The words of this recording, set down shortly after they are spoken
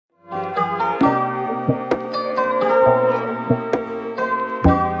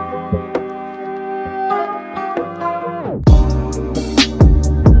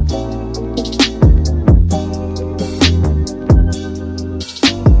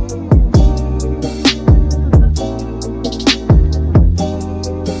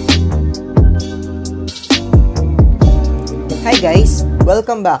guys!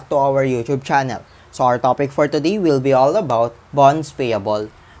 Welcome back to our YouTube channel. So our topic for today will be all about bonds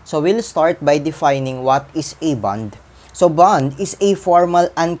payable. So we'll start by defining what is a bond. So bond is a formal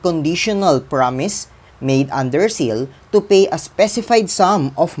unconditional promise made under seal to pay a specified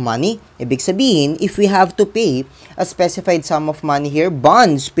sum of money. Ibig sabihin, if we have to pay a specified sum of money here,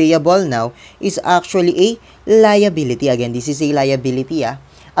 bonds payable now is actually a liability. Again, this is a liability at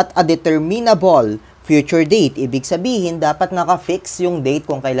a determinable future date. Ibig sabihin, dapat naka-fix yung date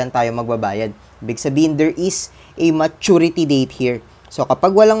kung kailan tayo magbabayad. Ibig sabihin, there is a maturity date here. So,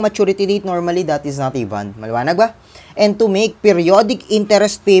 kapag walang maturity date, normally, that is not a bond. Maliwanag ba? And to make periodic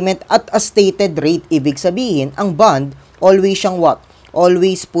interest payment at a stated rate, ibig sabihin, ang bond, always siyang what?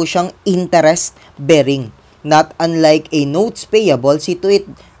 Always po siyang interest-bearing. Not unlike a notes payable, see to it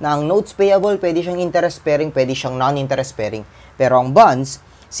na ang notes payable, pwede siyang interest-bearing, pwede siyang non-interest-bearing. Pero ang bonds,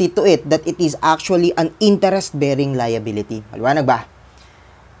 see to it that it is actually an interest-bearing liability. Maliwanag ba?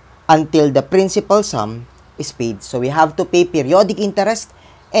 Until the principal sum is paid. So, we have to pay periodic interest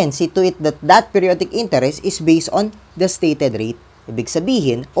and see to it that that periodic interest is based on the stated rate. Ibig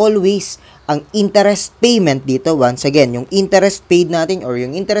sabihin, always ang interest payment dito, once again, yung interest paid natin or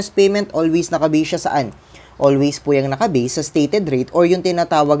yung interest payment, always nakabase siya saan? Always po yung nakabase sa stated rate or yung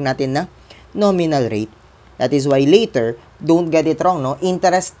tinatawag natin na nominal rate. That is why later, don't get it wrong, no?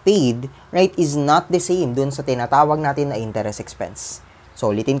 Interest paid, right, is not the same dun sa tinatawag natin na interest expense.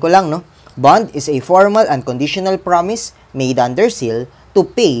 So, ulitin ko lang, no? Bond is a formal and conditional promise made under seal to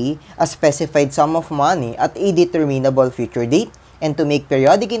pay a specified sum of money at a determinable future date and to make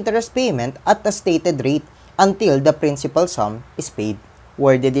periodic interest payment at a stated rate until the principal sum is paid.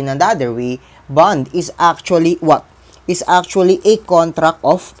 Worded in another way, bond is actually what? Is actually a contract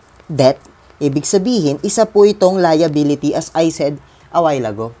of debt. Ibig sabihin, isa po itong liability as I said a while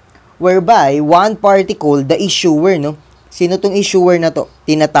ago. Whereby, one party called the issuer, no? Sino tong issuer na to?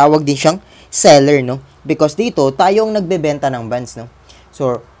 Tinatawag din siyang seller, no? Because dito, tayong nagbebenta ng bonds, no?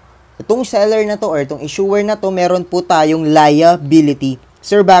 So, itong seller na to or itong issuer na to, meron po tayong liability.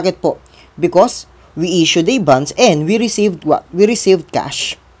 Sir, bakit po? Because we issued a bonds and we received what? We received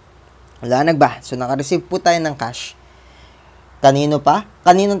cash. Wala ba? So, naka-receive po tayo ng cash. Kanino pa?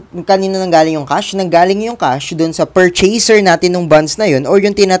 Kanino nanggaling yung cash? Nanggaling yung cash dun sa purchaser natin ng bonds na yun or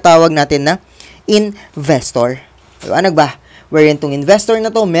yung tinatawag natin na investor. Liwanag ba? Wherein itong investor na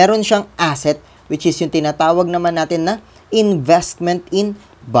to, meron siyang asset which is yung tinatawag naman natin na investment in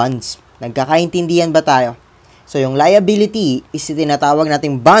bonds. Nagkakaintindihan ba tayo? So, yung liability is tinatawag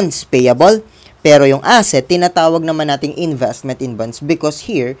nating bonds payable, pero yung asset, tinatawag naman nating investment in bonds because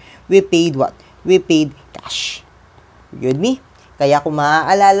here, we paid what? We paid cash. You with me? Kaya kung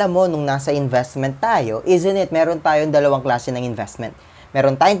maaalala mo nung nasa investment tayo, isn't it, meron tayong dalawang klase ng investment.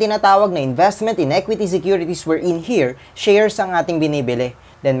 Meron tayong tinatawag na investment in equity securities wherein here, shares ang ating binibili.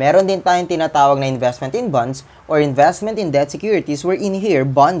 Then meron din tayong tinatawag na investment in bonds or investment in debt securities wherein here,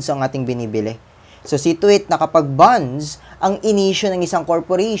 bonds ang ating binibili. So see to it na kapag bonds ang inisyo ng isang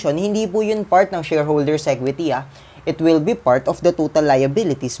corporation, hindi po yun part ng shareholders' equity. It will be part of the total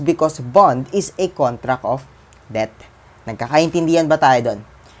liabilities because bond is a contract of debt. Nagkakaintindihan ba tayo doon?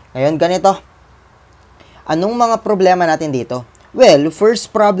 Ngayon, ganito. Anong mga problema natin dito? Well, first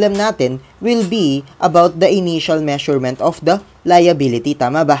problem natin will be about the initial measurement of the liability.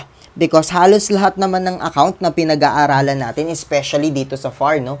 Tama ba? Because halos lahat naman ng account na pinag-aaralan natin, especially dito sa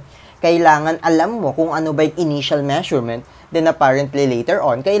FAR, no? Kailangan alam mo kung ano ba yung initial measurement, then apparently later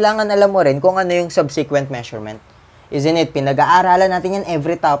on, kailangan alam mo rin kung ano yung subsequent measurement. Isn't it? Pinag-aaralan natin yan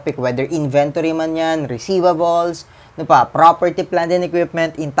every topic, whether inventory man yan, receivables, ano pa, property, plant and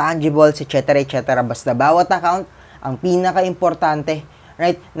equipment, intangibles, etc. etc. Basta bawat account, ang pinaka-importante,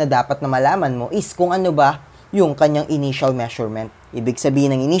 right, na dapat na malaman mo is kung ano ba yung kanyang initial measurement. Ibig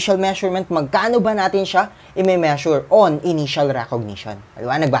sabihin ng initial measurement, magkano ba natin siya i-measure on initial recognition.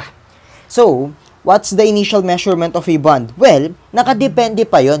 Aliwanag ba? So, what's the initial measurement of a bond? Well, nakadepende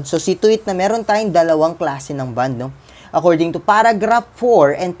pa yon. So, see to it na meron tayong dalawang klase ng bond, no? According to paragraph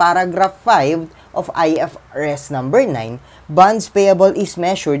 4 and paragraph 5 of IFRS number 9, bonds payable is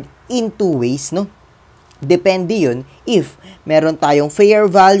measured in two ways, no? Depende yun if meron tayong fair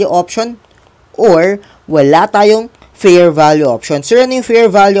value option or wala tayong fair value option. Sir, ano yung fair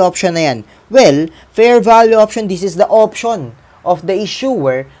value option na yan? Well, fair value option, this is the option of the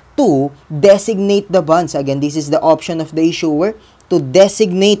issuer to designate the bonds. Again, this is the option of the issuer to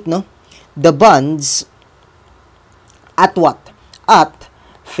designate, no, the bonds at what? At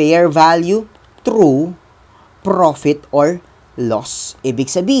fair value through profit or loss. Ibig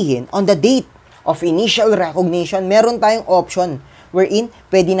sabihin, on the date of initial recognition, meron tayong option wherein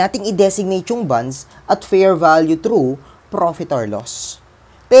pwede nating i-designate yung bonds at fair value through profit or loss.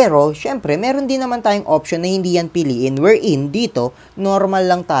 Pero, syempre, meron din naman tayong option na hindi yan piliin, wherein dito, normal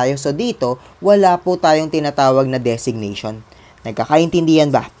lang tayo. So, dito, wala po tayong tinatawag na designation. Nagkakaintindihan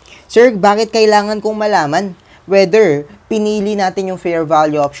ba? Sir, bakit kailangan kong malaman whether pinili natin yung fair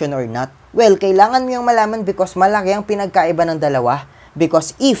value option or not? Well, kailangan mo yung malaman because malaki ang pinagkaiba ng dalawa.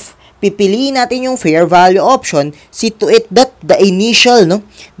 Because if pipiliin natin yung fair value option, see to it that the initial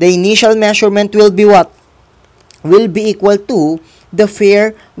measurement will be what? Will be equal to the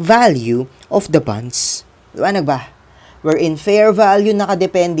fair value of the bonds. Liwanag ba? Wherein fair value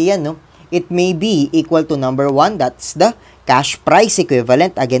nakadepende yan, no? It may be equal to number 1, that's the cash price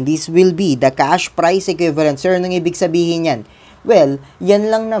equivalent. Again, this will be the cash price equivalent. Sir, anong ibig sabihin yan? Well,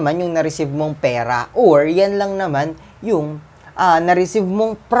 yan lang naman yung na-receive mong pera or yan lang naman yung na-receive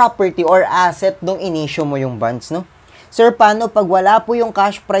mong property or asset nung inisyo mo yung bonds, no? Sir, paano pag wala po yung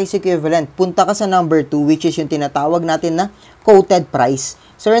cash price equivalent? Punta ka sa number 2, which is yung tinatawag natin na quoted price.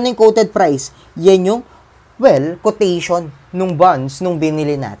 Sir, ano yung quoted price? Yan yung, well, quotation nung bonds nung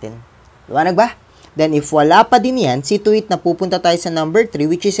binili natin. Liwanag ba? Then, if wala pa din yan, see to it na pupunta tayo sa number 3,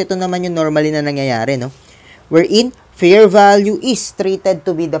 which is ito naman yung normally na nangyayari, no? Wherein, fair value is treated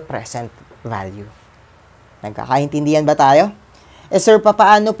to be the present value. Nagkakaintindihan ba tayo? Sir,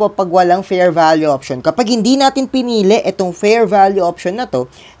 paano po pag walang fair value option? Kapag hindi natin pinili itong fair value option na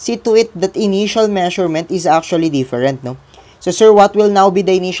to, see to it that initial measurement is actually different, no? So, sir, what will now be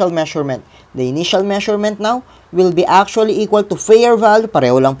the initial measurement? The initial measurement now will be actually equal to fair value.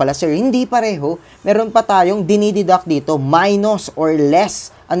 Pareho lang pala, sir. Hindi pareho. Meron pa tayong dinideduct dito, minus or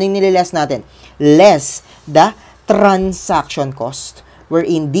less. Ano yung nililess natin? Less the transaction cost.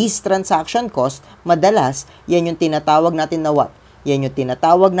 Wherein this transaction cost, madalas, yan yung tinatawag natin na what? Yan yung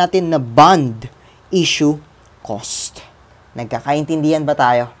tinatawag natin na bond issue cost. Nagkakaintindihan ba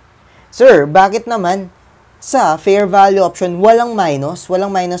tayo? Sir, bakit naman sa fair value option walang minus?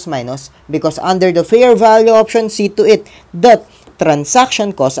 Walang minus? Because under the fair value option, see to it that transaction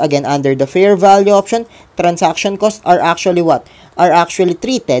cost, again, under the fair value option, transaction costs are actually what? Are actually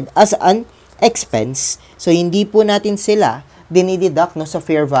treated as an expense. So, hindi po natin sila dinideduct no, sa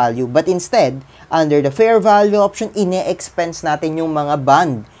fair value. But instead, under the fair value option, ine-expense natin yung mga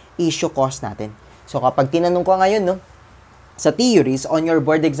bond issue cost natin. So, kapag tinanong ko ngayon, no, sa theories, on your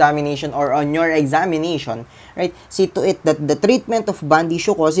board examination or on your examination, right, see to it that the treatment of bond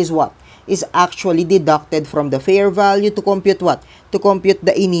issue cost is what? Is actually deducted from the fair value to compute what? To compute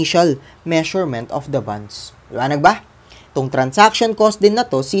the initial measurement of the bonds. Liwanag ba? Itong transaction cost din na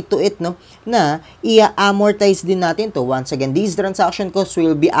to, see to it, no, na i-amortize din natin to. Once again, these transaction costs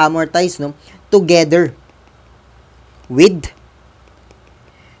will be amortized, no, together with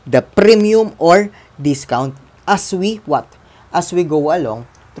the premium or discount as we, what? As we go along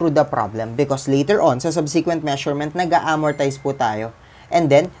through the problem. Because later on, sa subsequent measurement, nag-amortize po tayo. And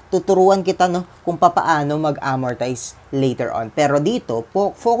then, tuturuan kita, no, kung papaano mag-amortize later on. Pero dito,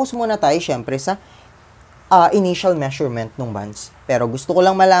 focus muna tayo, syempre, sa initial measurement ng bonds. Pero gusto ko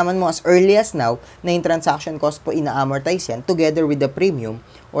lang malaman mo as early as now na yung transaction cost po ina-amortize yan together with the premium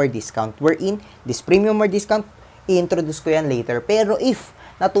or discount. Wherein, this premium or discount, i-introduce ko yan later. Pero if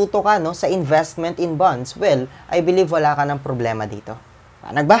natuto ka, no, sa investment in bonds, well, I believe wala ka ng problema dito.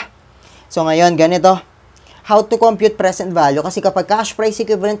 Panag ba? So ngayon, ganito. How to compute present value? Kasi kapag cash price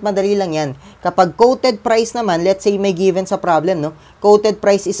equivalent, madali lang yan. Kapag quoted price naman, let's say may given sa problem, no? Quoted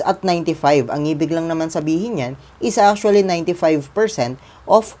price is at 95. Ang ibig lang naman sabihin yan is actually 95%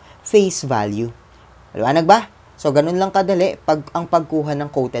 of face value. Liwanag ba? So, ganun lang kadali ang pagkuha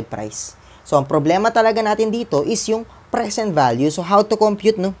ng quoted price. So, ang problema talaga natin dito is yung present value. So, how to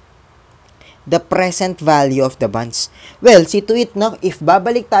compute, no? The present value of the bonds. Well, see to it, no? If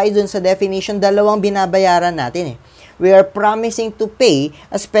babalik tayo dun sa definition, dalawang binabayaran natin, eh. We are promising to pay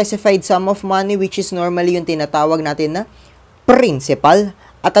a specified sum of money, which is normally yung tinatawag natin na principal.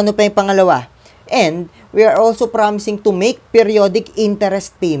 At ano pa yung pangalawa? And we are also promising to make periodic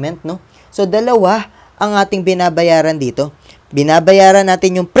interest payment, no? So, dalawa ang ating binabayaran dito. Binabayaran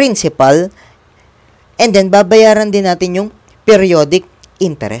natin yung principal, and then babayaran din natin yung periodic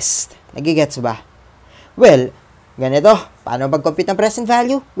interest. Nagigets ba? Well, ganito. Paano mag-compute ng present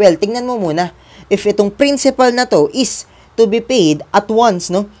value? Well, tingnan mo muna. If itong principal na to is to be paid at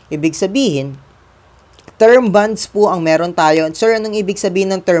once, no? Ibig sabihin, term bonds po ang meron tayo. Sir, anong ibig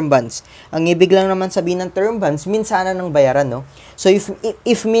sabihin ng term bonds? Ang ibig lang naman sabihin ng term bonds, minsanan ng bayaran, no? So,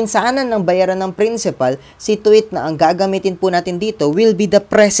 if minsanan ng bayaran ng principal, see to it na ang gagamitin po natin dito will be the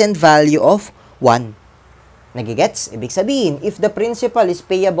present value of 1. Nagigets? Ibig sabihin, if the principal is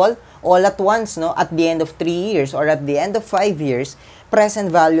payable all at once, no, at the end of 3 years or at the end of 5 years, present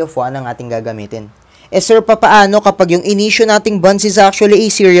value of 1 ang ating gagamitin. Sir, papaano kapag yung in-issue nating bonds is actually a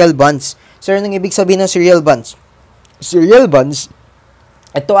serial bonds? Sir, anong ibig sabihin ng serial bonds? Serial bonds,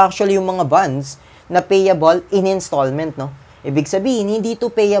 ito actually yung mga bonds na payable in installment, no? Ibig sabihin, hindi to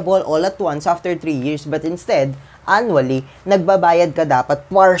payable all at once after 3 years, but instead, annually, nagbabayad ka dapat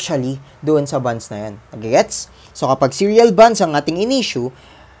partially doon sa bonds na yan. Nagigets? So, kapag serial bonds ang ating in-issue,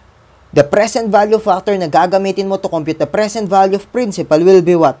 the present value factor na gagamitin mo to compute the present value of principal will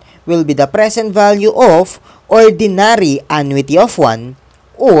be what? Will be the present value of ordinary annuity of 1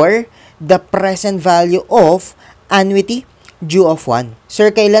 or the present value of annuity due of 1.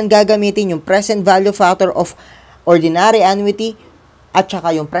 Sir, kailan gagamitin yung present value factor of ordinary annuity at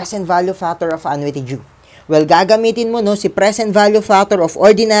saka yung present value factor of annuity due? Well, gagamitin mo no si present value factor of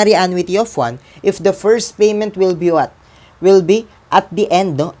ordinary annuity of 1 if the first payment will be what? Will be at the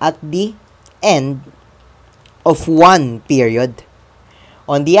end, no? At the end of 1 period.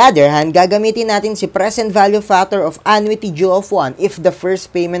 On the other hand, gagamitin natin si present value factor of annuity due of 1 if the first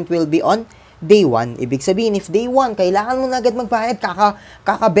payment will be on day 1. Ibig sabihin, if day 1, kailangan mo na agad magbayad,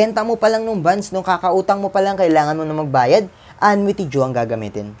 kakabenta mo pa lang ng bonds, no? Kakautang mo pa lang, kailangan mo na magbayad, annuity due ang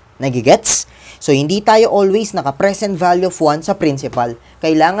gagamitin. Nagigets? So, hindi tayo always naka-present value of 1 sa principal.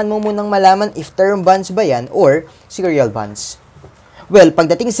 Kailangan mo munang malaman if term bonds ba yan or serial bonds. Well,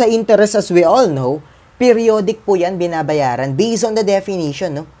 pagdating sa interest, as we all know, periodic po yan binabayaran based on the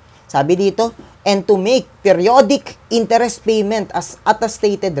definition, no? Sabi dito, and to make periodic interest payment at a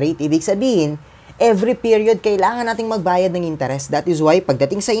stated rate, ibig sabihin, every period kailangan nating magbayad ng interest. That is why,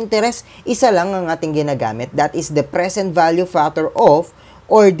 pagdating sa interest, isa lang ang ating ginagamit. That is the present value factor of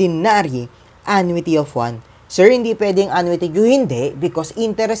ordinary annuity of 1. Sir, hindi pwedeng annuity due, hindi, because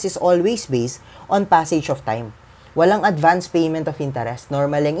interest is always based on passage of time. Walang advance payment of interest.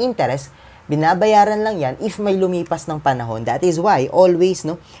 Normal ang interest, binabayaran lang yan if may lumipas ng panahon. That is why, always,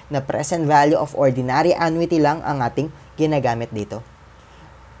 no, na present value of ordinary annuity lang ang ating ginagamit dito.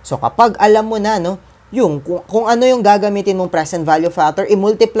 So, kapag alam mo na, no, yung, kung ano yung gagamitin mong present value factor,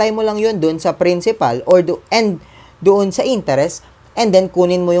 i-multiply mo lang yun doon sa principal or doon sa interest, and then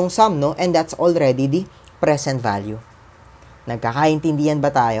kunin mo yung sum, no, and that's already the present value. Nagkakaintindihan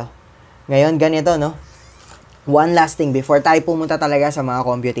ba tayo? Ngayon, ganito, no? One last thing before tayo pumunta talaga sa mga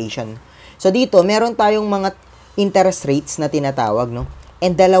computation. So, dito, meron tayong mga interest rates na tinatawag, no?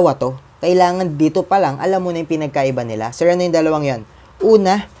 And dalawa to. Kailangan dito pa lang, alam mo na yung pinagkaiba nila. Sir, ano yung dalawang yan?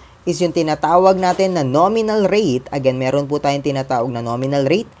 Una is yung tinatawag natin na nominal rate. Again, meron po tayong tinatawag na nominal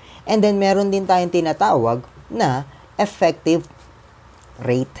rate. And then, meron din tayong tinatawag na effective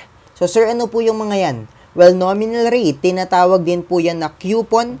rate. So, sir, ano po yung mga yan? Well, nominal rate, tinatawag din po yan na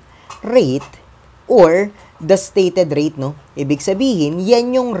coupon rate or the stated rate, no? Ibig sabihin,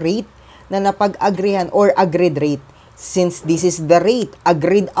 yan yung rate na napag-agreehan or agreed rate. Since this is the rate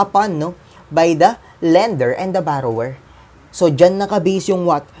agreed upon, no, by the lender and the borrower. So, dyan nakabase yung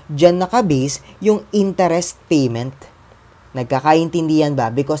what? Dyan nakabase yung interest payment. Nagkakaintindihan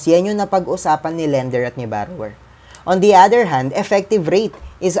ba? Because yan yung napag-usapan ni lender at ni borrower. On the other hand, effective rate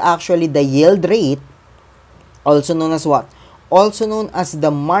is actually the yield rate, also known as what? Also known as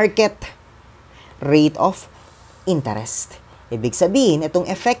the market rate of interest. Ibig sabihin, itong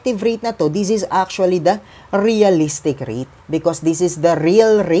effective rate na to, this is actually the realistic rate because this is the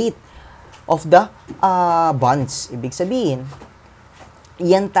real rate of the bonds. Ibig sabihin,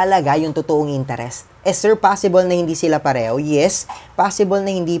 yan talaga yung totoong interest. Sir, possible na hindi sila pareho? Yes, possible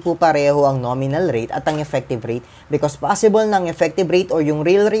na hindi po pareho ang nominal rate at ang effective rate because possible na ang effective rate or yung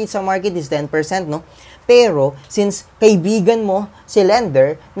real rate sa market is 10%, no? Pero, since kaibigan mo si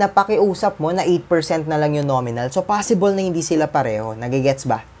lender, napakiusap mo na 8% na lang yung nominal, so possible na hindi sila pareho. Nagigets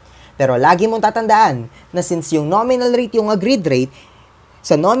ba? Pero lagi mong tatandaan na since yung nominal rate yung agreed rate,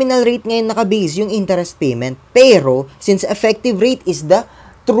 sa nominal rate ngayon nakabase yung interest payment. Pero, since effective rate is the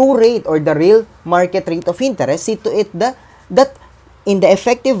true rate or the real market rate of interest, see to it that in the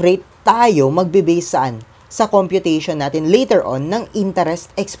effective rate, tayo magbe-base saan? Sa computation natin later on ng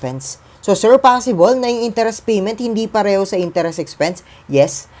interest expense. So, sir, possible na yung interest payment hindi pareho sa interest expense?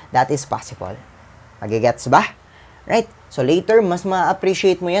 Yes, that is possible. Magigets ba? Right? So, later, mas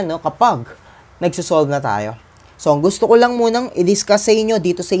ma-appreciate mo yan, no, kapag nagsusolve na tayo. So, ang gusto ko lang munang i-discuss sa inyo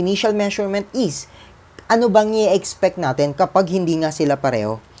dito sa initial measurement is, ano bang i-expect natin kapag hindi nga sila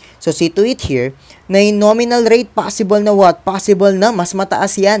pareho? So, see to it here, na yung nominal rate, possible na what? Possible na mas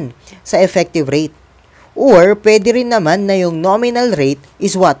mataas yan sa effective rate. Or, pwede rin naman na yung nominal rate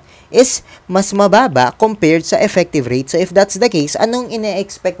is what? Is mas mababa compared sa effective rate. So, if that's the case, anong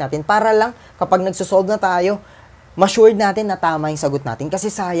ine-expect natin? Para lang, kapag nagsosolve na tayo, ma-sure natin na tama yung sagot natin.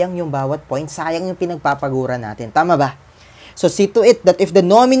 Kasi sayang yung bawat point, sayang yung pinagpapagura natin. Tama ba? So see to it that if the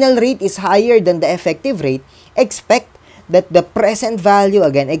nominal rate is higher than the effective rate, expect that the present value,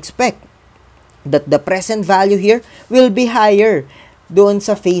 again, expect that the present value here will be higher doon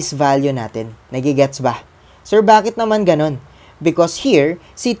sa face value natin. Nagigets ba? Sir, bakit naman ganon? Because here,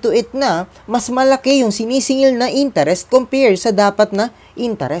 see to it na mas malaki yung sinisingil na interest compared sa dapat na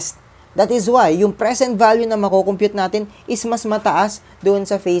interest. That is why yung present value na makukompute natin is mas mataas doon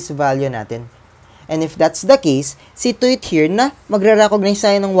sa face value natin. And if that's the case, see to it here na magre-recognize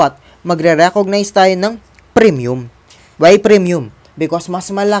tayo ng what? Magre-recognize tayo ng premium. Why premium? Because mas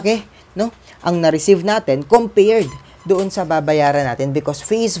malaki, no, ang na-receive natin compared doon sa babayaran natin, because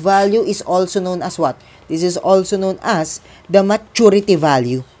face value is also known as what? This is also known as the maturity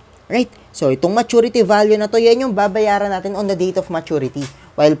value. Right? So, itong maturity value na to, yan yung babayaran natin on the date of maturity.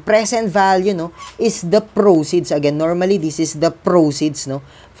 While present value, no, is the proceeds. Again, normally, this is the proceeds, no,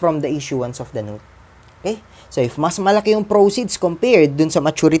 from the issuance of the note. Okay? So, if mas malaki yung proceeds compared dun sa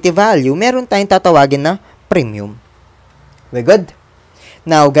maturity value, meron tayong tatawagin na premium. We good?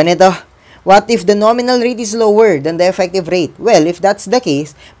 Now, ganito. What if the nominal rate is lower than the effective rate? Well, if that's the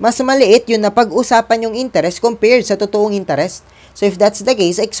case, mas maliit yun na pag-usapan yung interest compared sa totoong interest. So, if that's the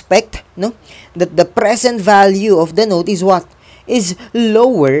case, expect, no, that the present value of the note is what? Is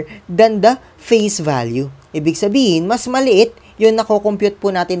lower than the face value. Ibig sabihin, mas maliit yung nako-compute po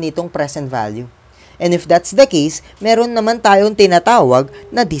natin nitong present value. And if that's the case, meron naman tayong tinatawag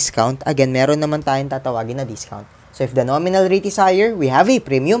na discount. Again, meron naman tayong tatawagin na discount. So, if the nominal rate is higher, we have a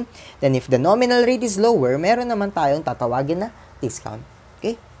premium. Then, if the nominal rate is lower, meron naman tayong tatawagin na discount.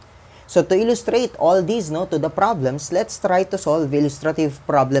 Okay? So, to illustrate all these, no, to the problems, let's try to solve illustrative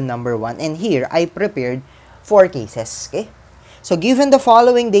problem number 1. And here, I prepared 4 cases. Okay? So, given the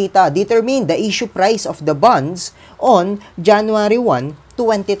following data, determine the issue price of the bonds on January 1,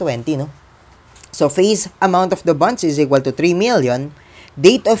 2020. No? So, face amount of the bonds is equal to 3 million.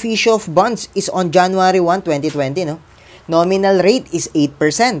 Date of issue of bonds is on January 1, 2020, no? Nominal rate is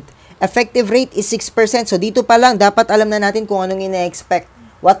 8%. Effective rate is 6%. So, dito pa lang, dapat alam na natin kung anong ina-expect.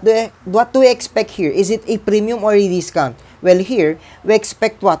 What do we expect here? Is it a premium or a discount? Well, here, we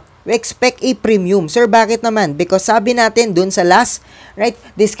expect what? We expect a premium. Sir, bakit naman? Because sabi natin dun sa last, right,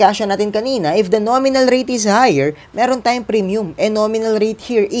 discussion natin kanina, if the nominal rate is higher, meron tayong premium. And nominal rate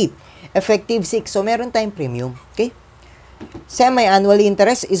here, 8. Effective 6. So, meron tayong premium. Okay? Semi-annual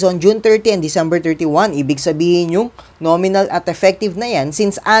interest is on June 30 and December 31. Ibig sabihin yung nominal at effective na yan.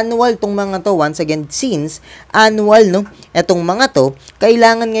 Since annual tong mga to, once again, since annual, no, etong mga to,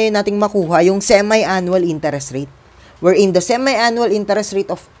 kailangan ngayon nating makuha yung semi-annual interest rate. Wherein the semi-annual interest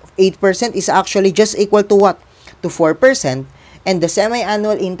rate of 8% is actually just equal to what? To 4%. And the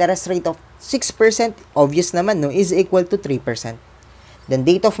semi-annual interest rate of 6%, obvious naman, no, is equal to 3%. Then,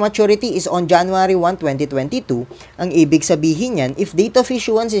 date of maturity is on January 1, 2022. Ang ibig sabihin yan, if date of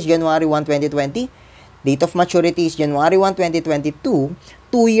issuance is January 1, 2020, date of maturity is January 1, 2022, 2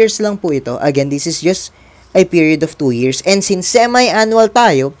 years lang po ito. Again, this is just a period of 2 years. And since semi-annual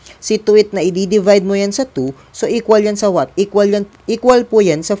tayo, see to it na i-divide mo yan sa 2, so equal yan sa what? Equal po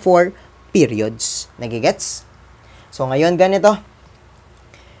yan sa 4 periods. Nagigets? So, ngayon ganito.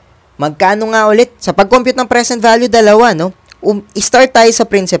 Magkano nga ulit? Sa pag-compute ng present value, dalawa, no? Start tayo sa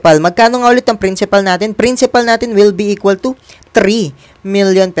principal. Magkano nga ulit ang principal natin? Principal natin will be equal to 3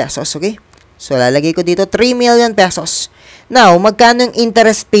 million pesos. Okay? So, lalagay ko dito 3 million pesos. Now, magkano yung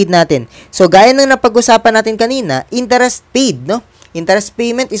interest paid natin? So, gaya ng napag-usapan natin kanina, interest paid, no? Interest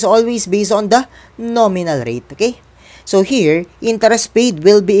payment is always based on the nominal rate. Okay? So, here, interest paid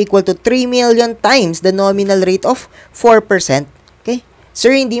will be equal to 3 million times the nominal rate of 4%. Okay?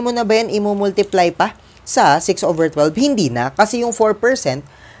 Sir, hindi mo na ba yan i-multiply pa sa 6/12? Hindi na, kasi yung 4%,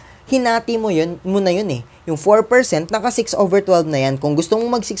 hinati mo na yun eh. Yung 4%, naka 6/12 na yan. Kung gusto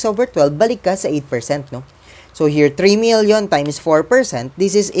mong mag 6/12, balik ka sa 8%, no? So, here, 3 million times 4%,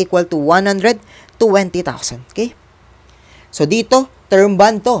 this is equal to 120,000. Okay? So, dito, term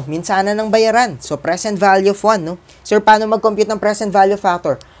bond to. Minsanan ng bayaran. So, present value of 1, no? Sir, paano mag-compute ng present value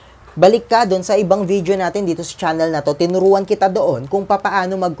factor? Balik ka doon sa ibang video natin dito sa channel na to. Tinuruan kita doon kung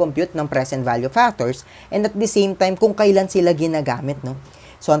paano mag-compute ng present value factors and at the same time kung kailan sila ginagamit, no?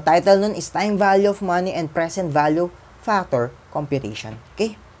 So, ang title nun is Time Value of Money and Present Value Factor Computation.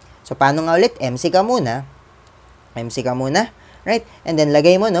 Okay? So, paano nga ulit? MC ka muna. Right? And then,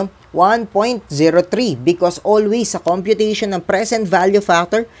 lagay mo, no? 1.03 because always sa computation ng present value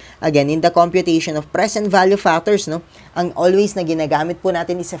factor, again, in the computation of present value factors, no? Ang always na ginagamit po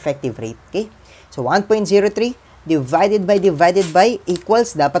natin is effective rate. Okay? So, 1.03 divided by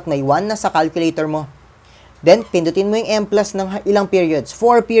equals, dapat may 1 na sa calculator mo. Then, pindutin mo yung M plus ng ilang periods.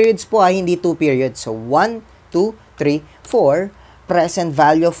 4 periods po, hindi 2 periods. So, 1, 2, 3, 4. Present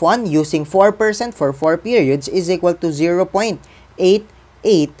value of 1 using 4% for 4 periods is equal to 0.8885.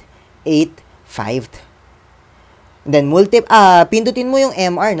 Then, pindutin mo yung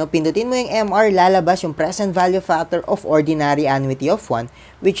MR, no? Pindutin mo yung MR, lalabas yung present value factor of ordinary annuity of 1,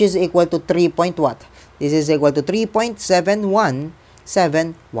 which is equal to 3 point what? This is equal to 3.7171.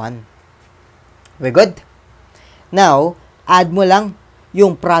 We're good? Now, add mo lang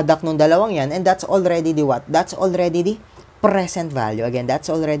yung product ng dalawang yan, and that's already the what? That's already the present value. Again, that's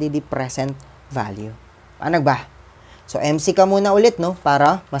already the present value. Paano ba? So, MC ka muna ulit, no?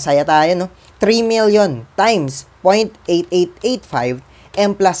 Para masaya tayo, no? 3 million times 0.8885,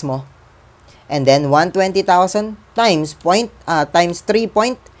 M plus mo. And then, 120,000 times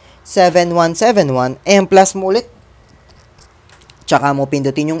 3.7171, M plus mo ulit. Tsaka mo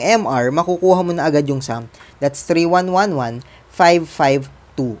pindutin yung MR, makukuha mo na agad yung sum. That's 311,552.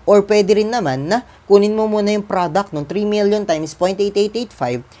 Or pwede rin naman na kunin mo muna yung product ng 3 million times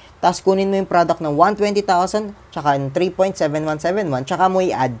 0.8885, tapos kunin mo yung product ng 120,000, tsaka yung 3.7171, tsaka mo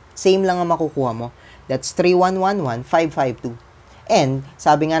i-add. Same lang ang makukuha mo. That's 311,552. And,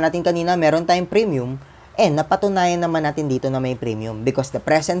 sabi nga natin kanina, meron tayong premium, and napatunayan naman natin dito na may premium because the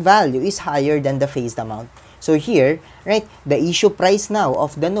present value is higher than the faced amount. So here, right, the issue price now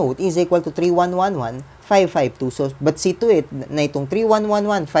of the note is equal to 311,552. So, but see to it, na itong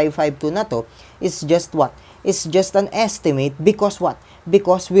 311,552 na to is just what? Is just an estimate because what?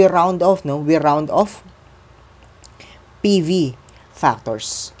 Because we round off, no? We round off PV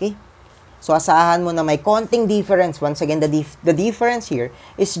factors. Okay? So, asahan mo na may konting difference. Once again, the difference here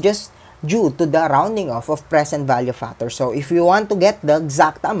is just due to the rounding off of present value factors. So, if you want to get the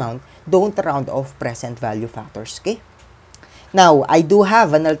exact amount, don't round off present value factors. Okay? Now, I do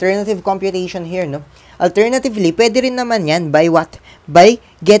have an alternative computation here, no? Alternatively, pwede rin naman yan by what? By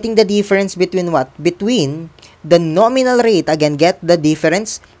getting the difference between what? Between the nominal rate. Again, get the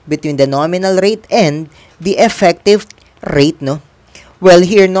difference between the nominal rate and the effective rate, no? Well,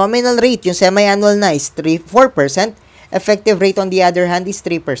 here, nominal rate, yung semi-annual na is 4%. Effective rate, on the other hand, is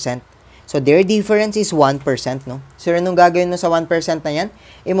 3%. So, their difference is 1%, no? So, anong gagawin mo sa 1% na yan?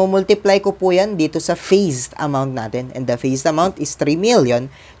 I-multiply ko po yan dito sa phased amount natin. And the phased amount is 3 million.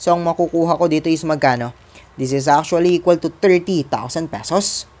 So, ang makukuha ko dito is magkano? This is actually equal to 30,000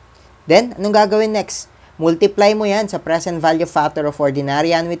 pesos. Then, anong gagawin next? Multiply mo yan sa present value factor of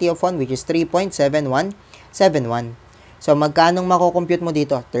ordinary annuity of 1, which is 3.7171. So, magkanong makukompute mo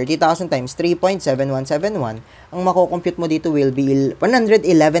dito? 30,000 times 3.7171. Ang makukompute mo dito will be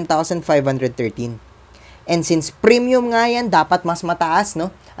 111,513. And since premium nga yan, dapat mas mataas,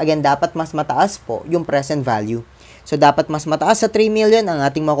 no? Again, dapat mas mataas po yung present value. So, dapat mas mataas sa 3 million ang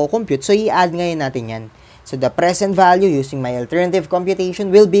ating makukompute. So, i-add ngayon natin yan. So, the present value using my alternative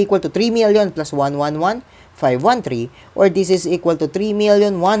computation will be equal to 3 million plus 111,513, or this is equal to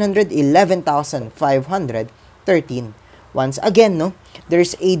 3,111,513. Once again, no,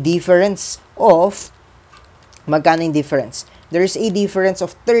 there's a difference of, magkano yung difference? There's a difference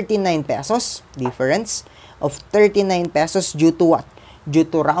of 39 pesos. Difference of 39 pesos due to what? Due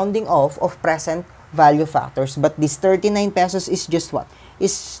to rounding off of present value factors. But this 39 pesos is just what?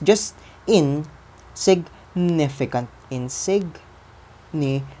 Is just insignificant.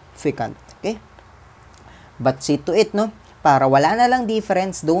 Insignificant. Okay? But see to it, no? Para wala na lang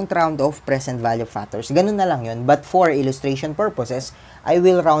difference, don't round off present value factors. Ganun na lang yun. But for illustration purposes, I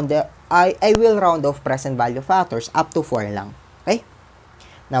will round off present value factors up to 4 lang. Okay?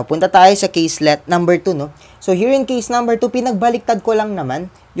 Now, punta tayo sa case number 2, no? So, here in case number 2, pinagbaliktad ko lang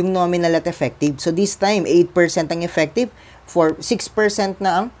naman yung nominal at effective. So, this time, 8% ang effective, 6%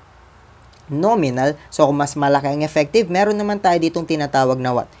 na ang nominal. So, kung mas malaki ang effective, meron naman tayo ditong tinatawag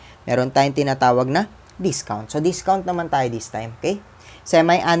na what? Meron tayong tinatawag na discount. So, discount naman tayo this time, okay?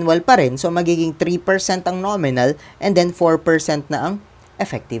 Semi-annual pa rin, so magiging 3% ang nominal and then 4% na ang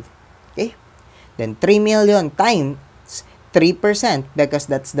effective. Okay? Then, 3 million times 3% because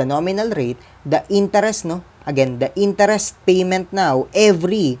that's the nominal rate. The interest, no? Again, the interest payment now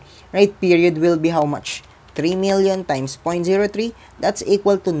every period will be how much? 3 million times 0.03, that's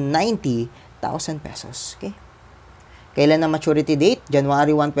equal to 90,000 pesos. Okay? Kailan na maturity date?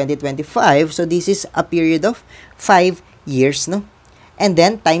 January 1, 2025. So, this is a period of 5 years, no? And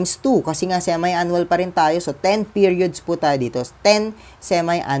then, times 2. Kasi nga, semi-annual pa rin tayo. So, 10 periods po tayo dito. 10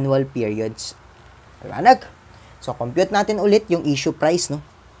 semi-annual periods. Liwanag. So, compute natin ulit yung issue price, no?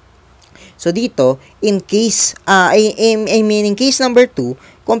 So, dito, in case, in case number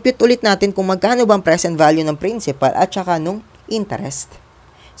 2, compute ulit natin kung magkano bang present value ng principal at saka nung interest.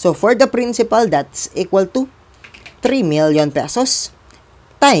 So, for the principal, that's equal to 3 million pesos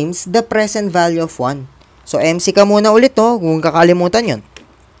times the present value of 1. So, MC ka muna ulit, no? Kung kakalimutan yun.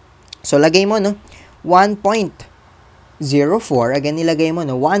 So, lagay mo, no? 1.04. Again, nilagay mo,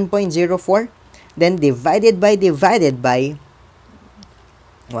 no? 1.04. Then, divided by 1.04.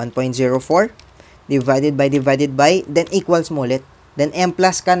 Divided by, then equals mo ulit. Then, M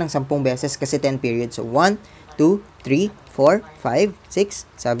plus ka ng 10 beses kasi 10 periods. So, 1, 2, 3, 4, 5, 6,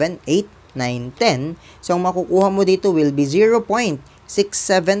 7, 8, 9, 10. So, ang makukuha mo dito will be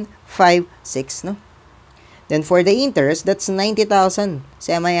 0.6756, no? Then, for the interest, that's 90,000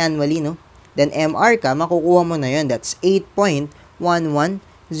 semi-annually, no? Then, MR ka, makukuha mo na yun. That's 8.1109.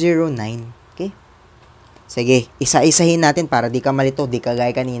 Okay? Sige, isa-isahin natin para di ka malito, di ka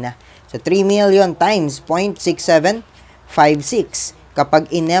gaya kanina. So, 3 million times 0.6756. Kapag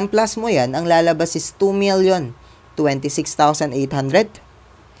in-M plus mo yan, ang lalabas is 2,026,800.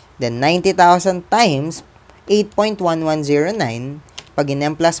 Then, 90,000 times 8.1109. Pag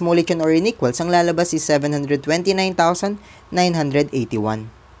in-M plus mo ulit yun or in equals, ang lalabas is 729,981.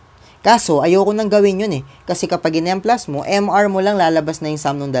 Kaso, ayoko nang gawin yun eh. Kasi kapag in-M plus mo, MR mo lang lalabas na yung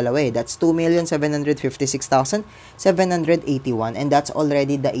sum ng dalawa eh. That's 2,756,781 and that's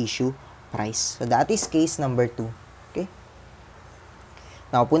already the issue price. So, that is case number 2. Okay?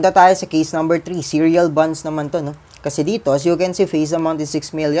 Now, punta tayo sa case number 3. Serial bonds naman to, no? Kasi dito, as you can see, face amount is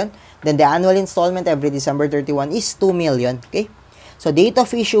 6 million. Then, the annual installment every December 31 is 2 million. Okay? So, date of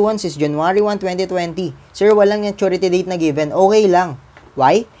issuance is January 1, 2020. Sir, walang maturity date na given. Okay lang.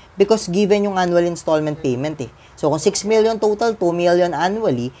 Why? Because given yung annual installment payment eh. So, kung 6 million total, 2 million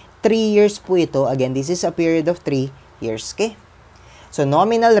annually, 3 years po ito. Again, this is a period of 3 years. Okay? So,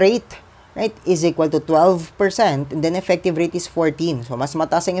 nominal rate, right, is equal to 12% and then effective rate is 14. So, mas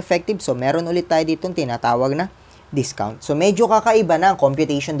mataas ang effective. So, meron ulit tayo dito tinatawag na discount. So, medyo kakaiba na ang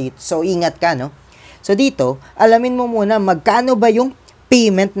computation dito. So, ingat ka, no? So, dito, alamin mo muna magkano ba yung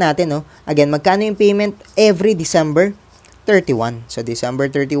payment natin, no? Again, magkano yung payment every December 31. So, December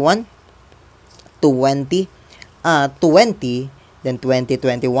 31, 20, then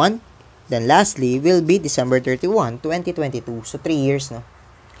 2021, then lastly, will be December 31, 2022. So, 3 years, no?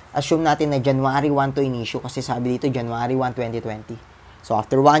 Assume natin na January 1 to in-issue kasi sabi dito January 1, 2020. So,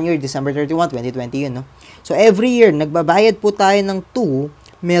 after 1 year, December 31, 2020 yun, no? So, every year, nagbabayad po tayo ng 2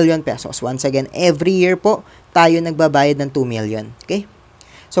 million pesos. Once again, every year po, tayo nagbabayad ng 2 million. Okay?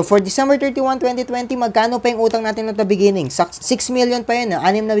 So, for December 31, 2020, magkano pa yung utang natin at the beginning? 6 million pa yun,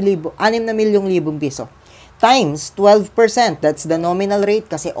 6 na milyong libong piso. Times 12%, that's the nominal rate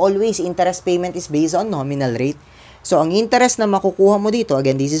kasi always interest payment is based on nominal rate. So, ang interest na makukuha mo dito,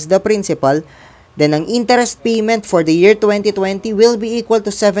 again, this is the principal, then ang interest payment for the year 2020 will be equal to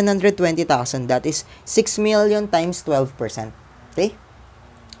 720,000. That is 6 million times 12%. Okay?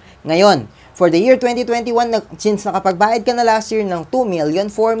 Ngayon, for the year 2021, since nakapagbayad ka na last year ng 2 million,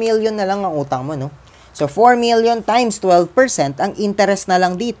 4 million na lang ang utang mo, no? So, 4 million times 12%, ang interest na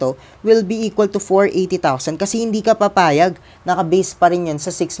lang dito will be equal to 480,000 kasi hindi ka papayag, naka-base pa rin yan sa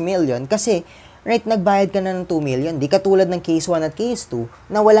 6 million kasi, right, nagbayad ka na ng 2 million. Di katulad ng case 1 at case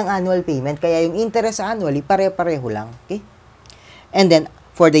 2 na walang annual payment, kaya yung interest annually, pare-pareho lang. Okay? And then,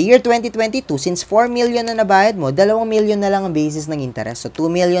 for the year 2022, since 4 million na nabayad mo, 2 million na lang ang basis ng interest. So, 2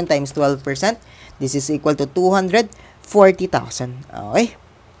 million times 12%, this is equal to 240,000. Okay?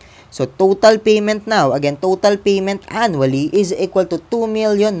 So, total payment now, again, total payment annually is equal to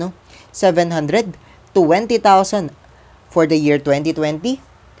 2,720,000 for the year 2020.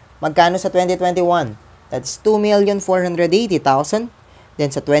 Magkano sa 2021? That's 2,480,000. Then,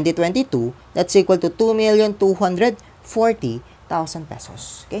 sa 2022, that's equal to 2,240,000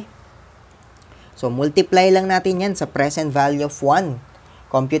 pesos. Okay? So, multiply lang natin yan sa present value of 1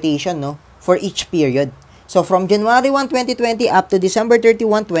 computation, no? For each period. So, from January 1, 2020 up to December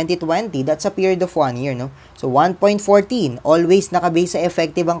 31, 2020, that's a period of 1 year, no? So, 1.14. Always nakabase sa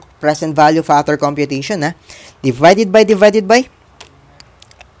effective ang present value factor computation, ha? Divided by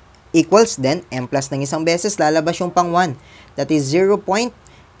equals, then, M plus ng isang beses, lalabas yung pang 1. That is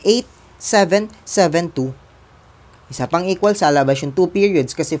 0.8772. Isa pang equals, lalabas yung 2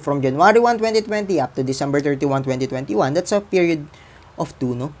 periods kasi from January 1, 2020 up to December 31, 2021, that's a period of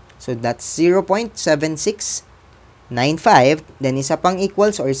 2, no? So, that's 0.7695. Then, isa pang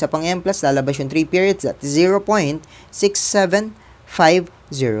equals or isa pang M plus, lalabas yung 3 periods, that's 0.6750.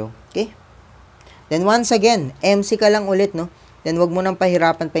 Okay? Then, once again, MC ka lang ulit, no? Then, wag mo nang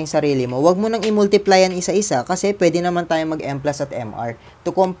pahirapan pa yung sarili mo. Wag mo nang i-multiply yan isa-isa kasi pwede naman tayo mag-M plus at MR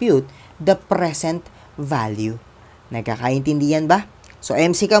to compute the present value. Nagkakaintindihan ba? So,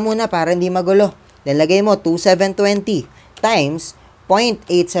 MC ka muna para hindi magulo. Then, lagay mo 2,720 times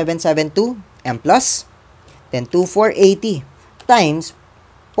 0.8772 M plus. Then, 2,480 times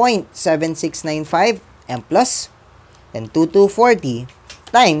 0.7695 M plus, then 2240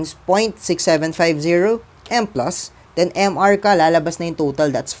 times 0.6750 M plus, then MR ka, lalabas na yung total.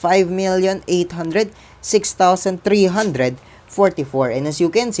 That's 5,806,344. And as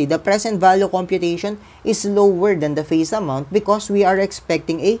you can see, the present value computation is lower than the face amount because we are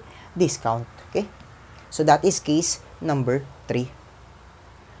expecting a discount. Okay? So that is case number 3.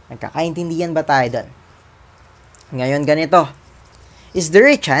 Nagkakaintindihan ba tayo doon? Ngayon ganito. Is there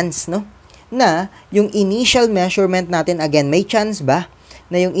a chance, no? Na yung initial measurement natin, again, may chance ba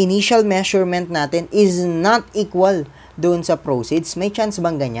na yung initial measurement natin is not equal doon sa proceeds? May chance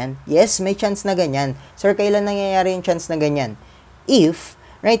bang ganyan? Yes, may chance na ganyan. Sir, kailan nangyayari yung chance na ganyan? If,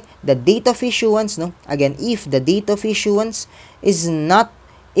 right, the date of issuance, no? Again, if the date of issuance is not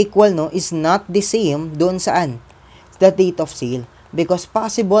equal, no? Is not the same doon saan? The date of sale. Because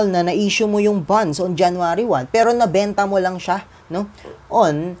possible na na-issue mo yung bonds on January 1, pero nabenta mo lang siya, no?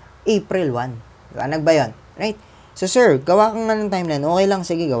 On April 1. Liwanag ba yun? Right? So, sir, gawa ka nga ng timeline. Okay lang,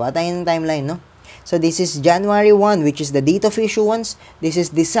 sige, gawa tayo ng timeline, no? So, this is January 1, which is the date of issuance. This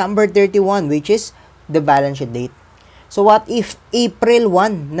is December 31, which is the balance sheet date. So, what if April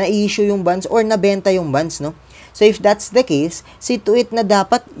 1 na-issue yung bonds or nabenta yung bonds, no? So, if that's the case, see to it na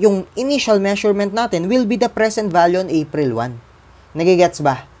dapat yung initial measurement natin will be the present value on April 1. Nagigets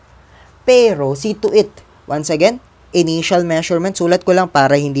ba? Pero, see to it. Once again, initial measurement. Sulat ko lang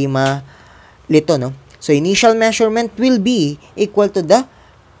para hindi malito, no? So, initial measurement will be equal to the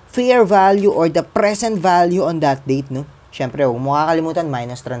fair value or the present value on that date, no? Siyempre, huwag mo kakalimutan,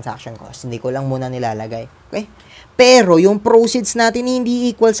 minus transaction cost. Hindi ko lang muna nilalagay. Okay? Pero, yung proceeds natin hindi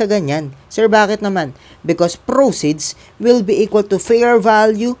equal sa ganyan. Sir, bakit naman? Because proceeds will be equal to fair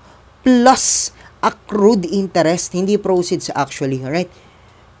value plus accrued interest. Hindi proceeds actually, alright?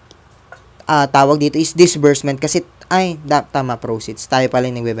 Tawag dito is disbursement kasi tama, proceeds. Tayo pala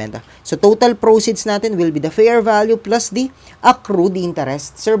yung nagbebenta. So, total proceeds natin will be the fair value plus the accrued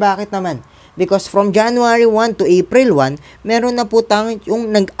interest. Sir, bakit naman? Because from January 1 to April 1, meron na po tayong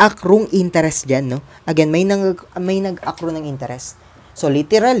yung nag-accrue interest dyan, no? Again, may nag-accrue ng interest. So,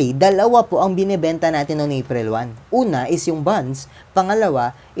 literally, dalawa po ang binibenta natin noong April 1. Una is yung bonds,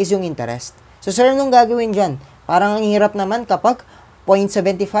 pangalawa is yung interest. So, sir, anong gagawin dyan? Parang ang hirap naman kapag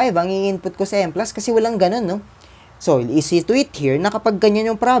 0.75 ang i-input ko sa M+, kasi walang ganun, no? So, easy to it here na kapag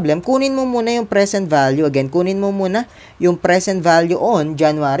ganyan yung problem, kunin mo muna yung present value. Again, kunin mo muna yung present value on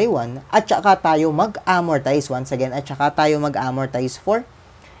January 1 at saka tayo mag-amortize once again at saka tayo mag-amortize for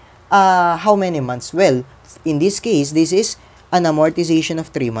how many months? Well, in this case, this is an amortization of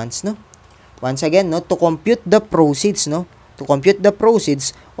 3 months, no? Once again, no, to compute the proceeds, no? To compute the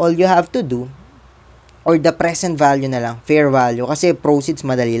proceeds, all you have to do or the present value na lang, fair value kasi proceeds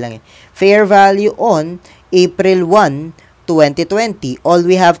madali lang eh. Fair value on April 1, 2020, all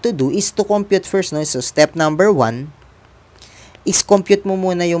we have to do is to compute first, no? So, step number 1 is compute mo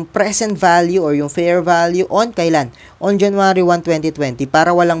muna yung present value or yung fair value on kailan? On January 1, 2020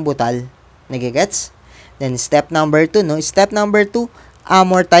 para walang butal. Nagigets? Then, step number 2, no? Step number 2,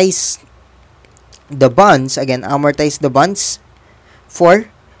 amortize the bonds. Again, amortize the bonds for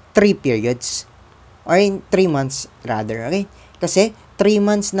 3 periods. Or in 3 months rather, okay? Kasi 3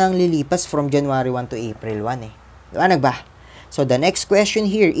 months nang lilipas from January 1 to April 1 eh. Liwanag ba? So the next question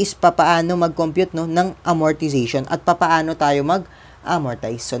here is papaano mag-compute, no, ng amortization at papaano tayo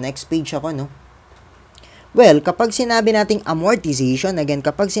mag-amortize. So next page ako, no. Well, kapag sinabi nating amortization, again,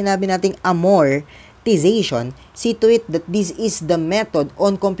 kapag sinabi nating amortization, see to it that this is the method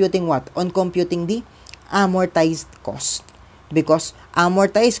on computing what? On computing the amortized cost. Because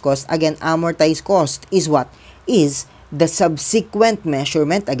amortized cost, again, amortized cost is what? Is the subsequent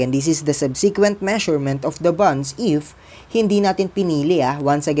measurement. Again, this is the subsequent measurement of the bonds if hindi natin pinili,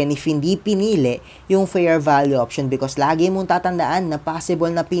 once again, if hindi pinili yung fair value option because lagi mong tatandaan na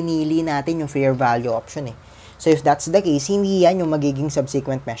possible na pinili natin yung fair value option eh. So, if that's the case, hindi yan yung magiging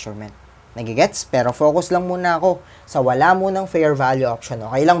subsequent measurement. Nagigets? Pero focus lang muna ako sa wala munang fair value option.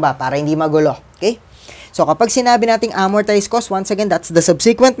 Okay lang ba? Para hindi magulo. Okay? So, kapag sinabi nating amortized cost, once again, that's the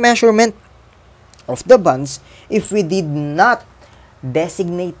subsequent measurement of the bonds if we did not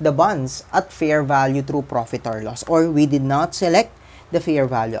designate the bonds at fair value through profit or loss or we did not select the fair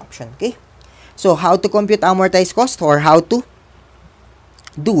value option. Okay? So, how to compute amortized cost or how to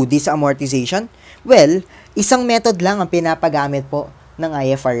do this amortization? Well, isang method lang ang pinapagamit po ng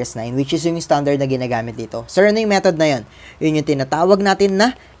IFRS 9 which is yung standard na ginagamit dito. Sir, ano yung method na yun? Yun yung tinatawag natin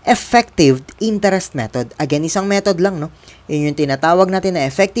na effective interest method. Again, isang method lang, no? Yun yung tinatawag natin na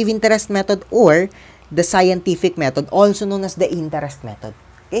effective interest method or the scientific method, also known as the interest method.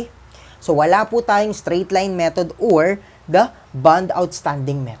 Okay? So, wala po tayong straight line method or the bond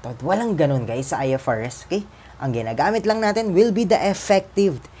outstanding method. Walang ganun guys sa IFRS, okay? Ang ginagamit lang natin will be the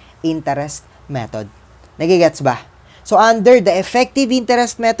effective interest method. Nagigets ba? So, under the effective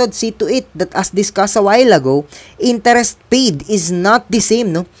interest method, see to it that as discussed a while ago, interest paid is not the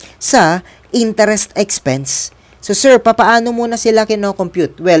same, no, sa interest expense. So, sir, papaano muna sila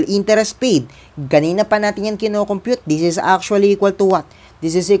kino-compute? Well, interest paid, ganina pa natin yan kino-compute. This is actually equal to what?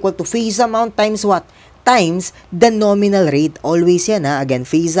 This is equal to face amount times what? Times the nominal rate. Always yan, ha? Again,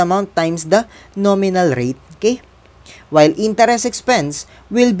 face amount times the nominal rate. Okay? While interest expense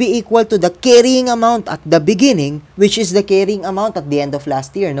will be equal to the carrying amount at the beginning, which is the carrying amount at the end of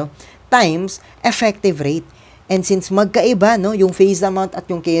last year, no? Times effective rate. And since magkaiba, no, yung phase amount at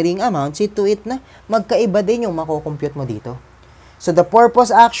yung carrying amount, see to it na magkaiba din yung makocompute mo dito. So the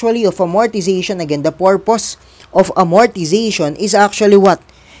purpose actually of amortization, again, the purpose of amortization is actually what?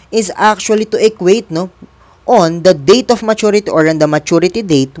 Is actually to equate, no, on the date of maturity or on the maturity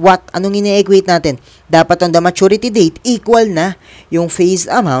date, what? Anong ine-equate natin? Dapat on the maturity date, equal na yung phased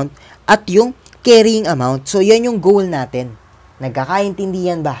amount at yung carrying amount. So, yan yung goal natin.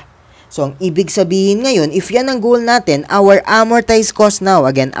 Nagkakaintindihan ba? So, ang ibig sabihin ngayon, if yan ang goal natin, our amortized cost now,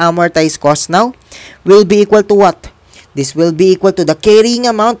 again, amortized cost now, will be equal to what? This will be equal to the carrying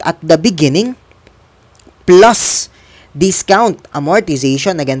amount at the beginning plus discount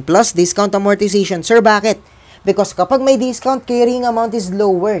amortization. Again, plus discount amortization. Sir, bakit? Because kapag may discount, carrying amount is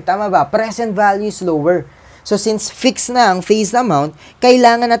lower. Tama ba? Present value is lower. So, since fixed na ang phased amount,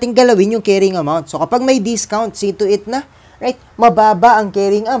 kailangan natin galawin yung carrying amount. So, kapag may discount, see to it na, right, mababa ang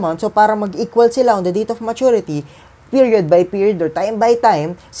carrying amount. So, para mag-equal sila on the date of maturity, period by period or time by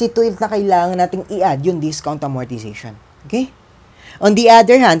time, see to it na kailangan nating i-add yung discount amortization. Okay? On the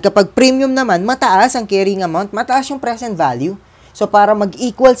other hand, kapag premium naman, mataas ang carrying amount, mataas yung present value. So, para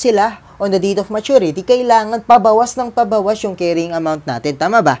mag-equal sila on the date of maturity, kailangan pabawas ng pabawas yung carrying amount natin.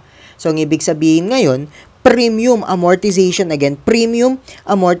 Tama ba? So, ang ibig sabihin ngayon, premium amortization, again, premium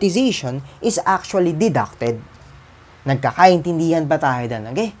amortization is actually deducted. Nagkakaintindihan ba tayo doon?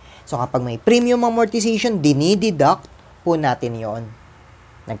 Okay? So, kapag may premium amortization, dinideduct po natin yon.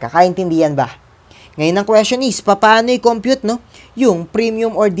 Nagkakaintindihan ba? Ngayon, ang question is, paano i-compute, no, yung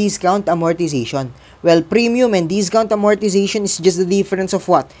premium or discount amortization? Well, premium and discount amortization is just the difference of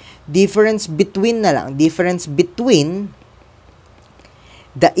what? Difference between na lang. Difference between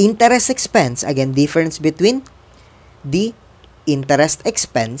the interest expense. Again, difference between the interest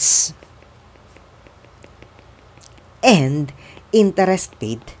expense and interest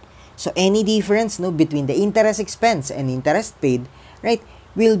paid. So, any difference, no, between the interest expense and interest paid, right,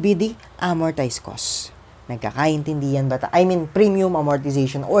 will be the amortized cost. Nagkakaintindihan ba I mean, premium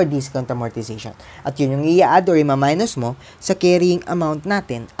amortization or discount amortization. At yun yung i-add or i-minus mo sa carrying amount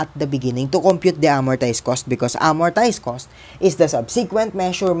natin at the beginning to compute the amortized cost, because amortized cost is the subsequent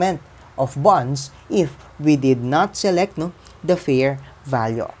measurement of bonds if we did not select, no, the fair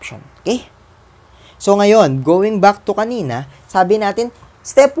value option. Okay? So, ngayon, going back to kanina, sabi natin,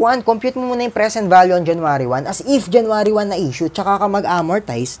 step 1, compute mo muna yung present value on January 1 as if January 1 na issue, tsaka ka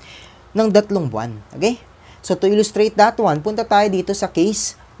mag-amortize ng 3 buwan. Okay? So, to illustrate that one, punta tayo dito sa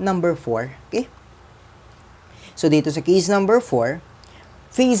case number 4. Okay? So, dito sa case number 4,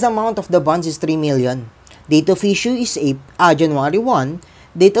 face amount of the bonds is 3 million. Date of issue is January 1.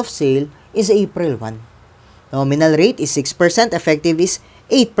 Date of sale is April 1. Nominal rate is 6%. Effective is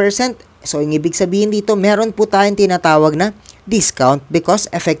 8%. So, ang ibig sabihin dito, meron po tayong tinatawag na discount because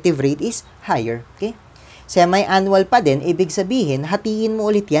effective rate is higher. Okay? Semi-annual pa din, ibig sabihin, hatiin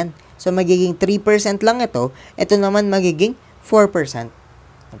mo ulit yan. So, magiging 3% lang ito. Ito naman magiging 4%.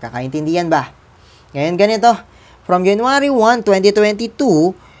 Magkakaintindihan ba? Ngayon, ganito. From January 1, 2022,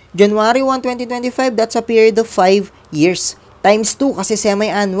 January 1, 2025, that's a period of 5 years. Times 2 kasi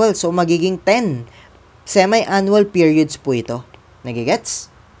semi-annual. So, magiging 10 semi-annual periods po ito. Nagigets?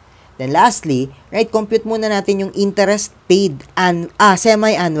 Then lastly, right, compute muna natin yung interest paid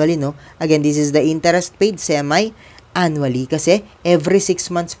semi-annually, no? Again, this is the interest paid semi-annually kasi every 6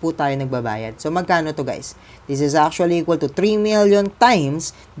 months po tayo nagbabayad. So, magkano to, guys? This is actually equal to 3 million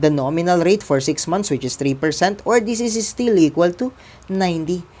times the nominal rate for 6 months, which is 3%, or this is still equal to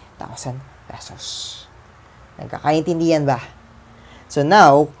 90,000 pesos. Nagkakaintindihan ba? So,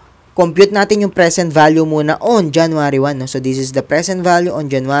 now, compute natin yung present value muna on January 1. No? So, this is the present value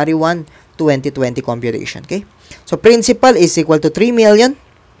on January 1, 2020 computation. Okay? So, principal is equal to 3 million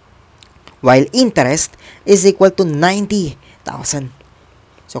while interest is equal to 90,000.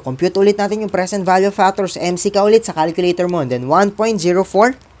 So, compute ulit natin yung present value factors. MC ka ulit sa calculator mo. And then,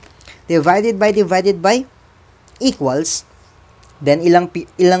 1.04 divided by equals. Then,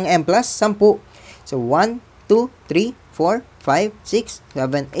 ilang M plus? 10. So, 1, 2, 3, 4, 5, 6,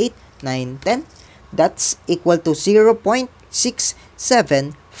 7, 8, 9, 10. That's equal to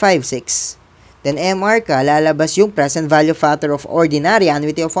 0.6756. Then MR ka, lalabas yung present value factor of ordinary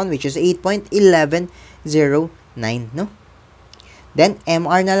annuity of 1, which is 8.1109, no? Then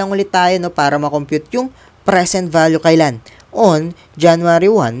MR na lang ulit tayo, no, para makompute yung present value kailan? On January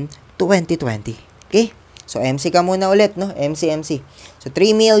 1, 2020. Okay? So MC ka muna ulit, no? MC. So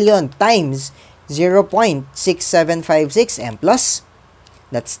 3 million times 0.6756 M plus,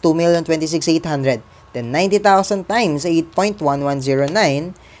 that's 2,026,800. Then 90,000 times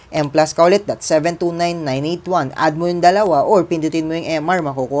 8.1109 M plus ka ulit, that's 729,981. Add mo yung dalawa or pindutin mo yung MR,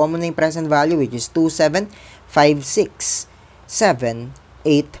 makukuha mo na yung present value, which is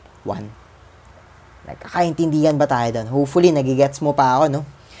 2756,781. Nagkakaintindihan ba tayo doon? Hopefully, nagigets mo pa ako, no?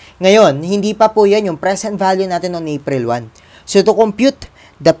 Ngayon, hindi pa po yan yung present value natin on April 1. So, to compute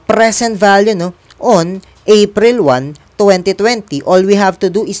the present value, no, on April 1, 2020, all we have to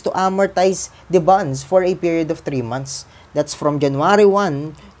do is to amortize the bonds for a period of 3 months. That's from January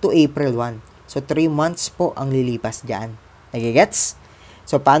 1 to April 1. So, 3 months po ang lilipas dyan. Nagigets?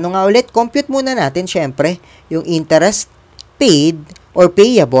 So, paano nga ulit? Compute muna natin, syempre, yung interest paid or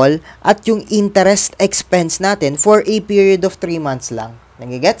payable at yung interest expense natin for a period of 3 months lang.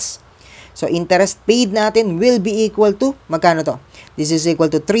 Nagigets? So, interest paid natin will be equal to, magkano to? This is equal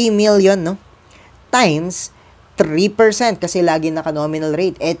to 3 million, no? Times 3% kasi lagi naka-nominal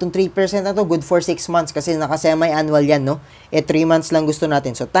rate. Etong 3% na to, good for 6 months kasi naka-semi-annual yan, no? 3 months lang gusto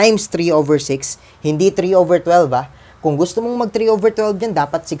natin. So, times 3 over 6, hindi 3 over 12, ah. Kung gusto mong mag 3 over 12 yan,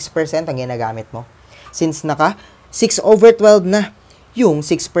 dapat 6% ang ginagamit mo. Since naka 6 over 12 na yung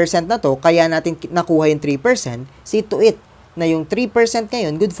 6% na to, kaya natin nakuha yung 3%, see to it na yung 3%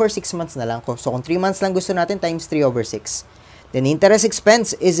 ngayon, good for 6 months na lang. So, kung 3 months lang gusto natin, times 3 over 6. Then, interest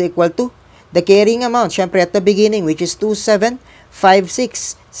expense is equal to the carrying amount, syempre at the beginning, which is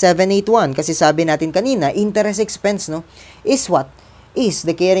 2756,781. Kasi sabi natin kanina, interest expense, no, is what? Is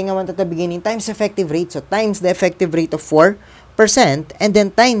the carrying amount at the beginning times effective rate. So, times the effective rate of 4%, and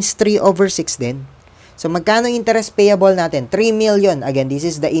then times 3 over 6 din. So, magkano interest payable natin? 3 million. Again, this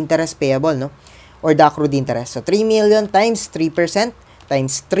is the interest payable, no? Or the accrued interest. So, 3 million times 3%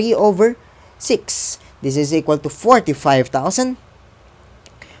 times 3 over 6. This is equal to 45,000.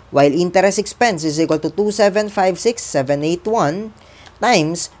 While interest expense is equal to 2756,781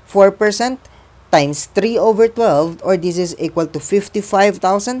 times 4% times 3 over 12, or this is equal to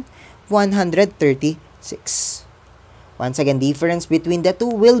 55,136. Once again, difference between the two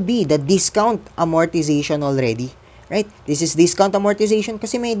will be the discount amortization already. Right? This is discount amortization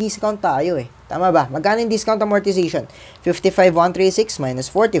kasi may discount tayo eh. Tama ba? Magkano yung discount amortization? 55,136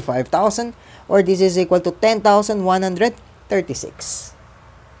 minus 45,000, or this is equal to 10,136.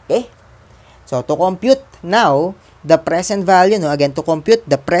 Okay? So, to compute now the present value, no? Again, to compute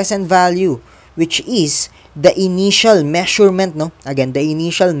the present value, which is the initial measurement, no? Again, the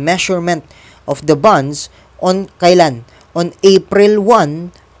initial measurement of the bonds on kailan? On April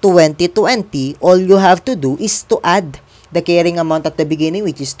 1, 2020, all you have to do is to add the carrying amount at the beginning,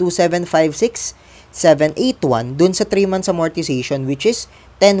 which is 2756,781, dun sa 3 months amortization, which is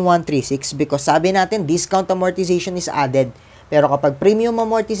 10,136, because sabi natin, discount amortization is added. Pero kapag premium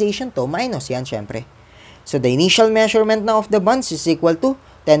amortization to, minus yan, syempre. So, the initial measurement now of the bonds is equal to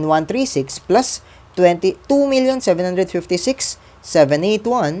 10,136 plus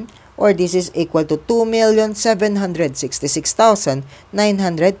 22,756,781, or this is equal to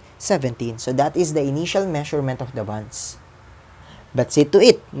 2,766,917. So, that is the initial measurement of the bonds. But see to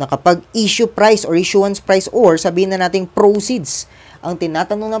it, na kapag issue price or issuance price or sabihin na nating proceeds, ang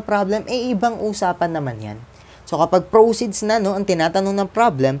tinatanong ng problem, ibang usapan naman yan. So, kapag proceeds na, no, ang tinatanong ng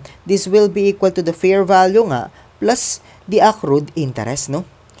problem, this will be equal to the fair value nga plus the accrued interest, no?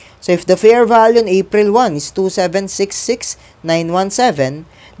 So, if the fair value in April 1 is 2,766,917,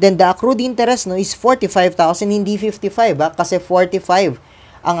 then the accrued interest, no, is 45,000, hindi 55, ha? Kasi 45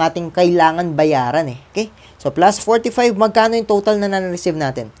 ang ating kailangan bayaran, eh. Okay? So, plus 45, magkano yung total na na-receive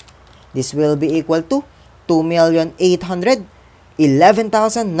natin? This will be equal to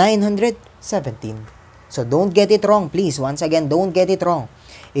 2,811,917. So, don't get it wrong, please. Once again, don't get it wrong.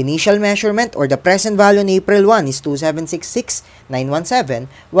 Initial measurement or the present value in April 1 is 2,766,917,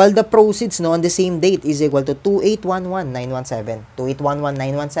 while the proceeds, no, on the same date is equal to 2,811,917.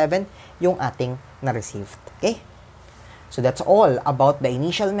 2,811,917 yung ating na-received. Okay? So, that's all about the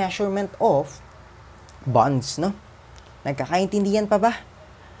initial measurement of bonds, no? Nagkakaintindihan pa ba?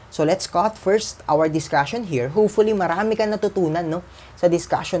 So, let's cut first our discussion here. Hopefully, marami ka natutunan, no, sa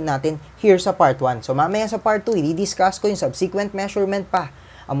discussion natin here sa part 1. So, mamaya sa part 2, i-discuss ko yung subsequent measurement pa,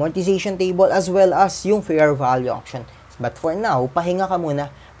 amortization table, as well as yung fair value option. But for now, pahinga ka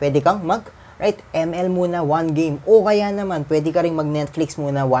muna. Pwede kang ML muna, 1 game. O kaya naman, pwede ka rin mag-Netflix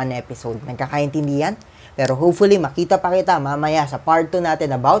muna, 1 episode. Nagkakaintindihan? Pero hopefully, makita pa kita mamaya sa part 2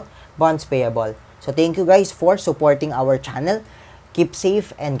 natin about bonds payable. So thank you guys for supporting our channel. Keep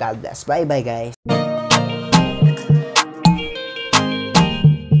safe and God bless. Bye-bye guys.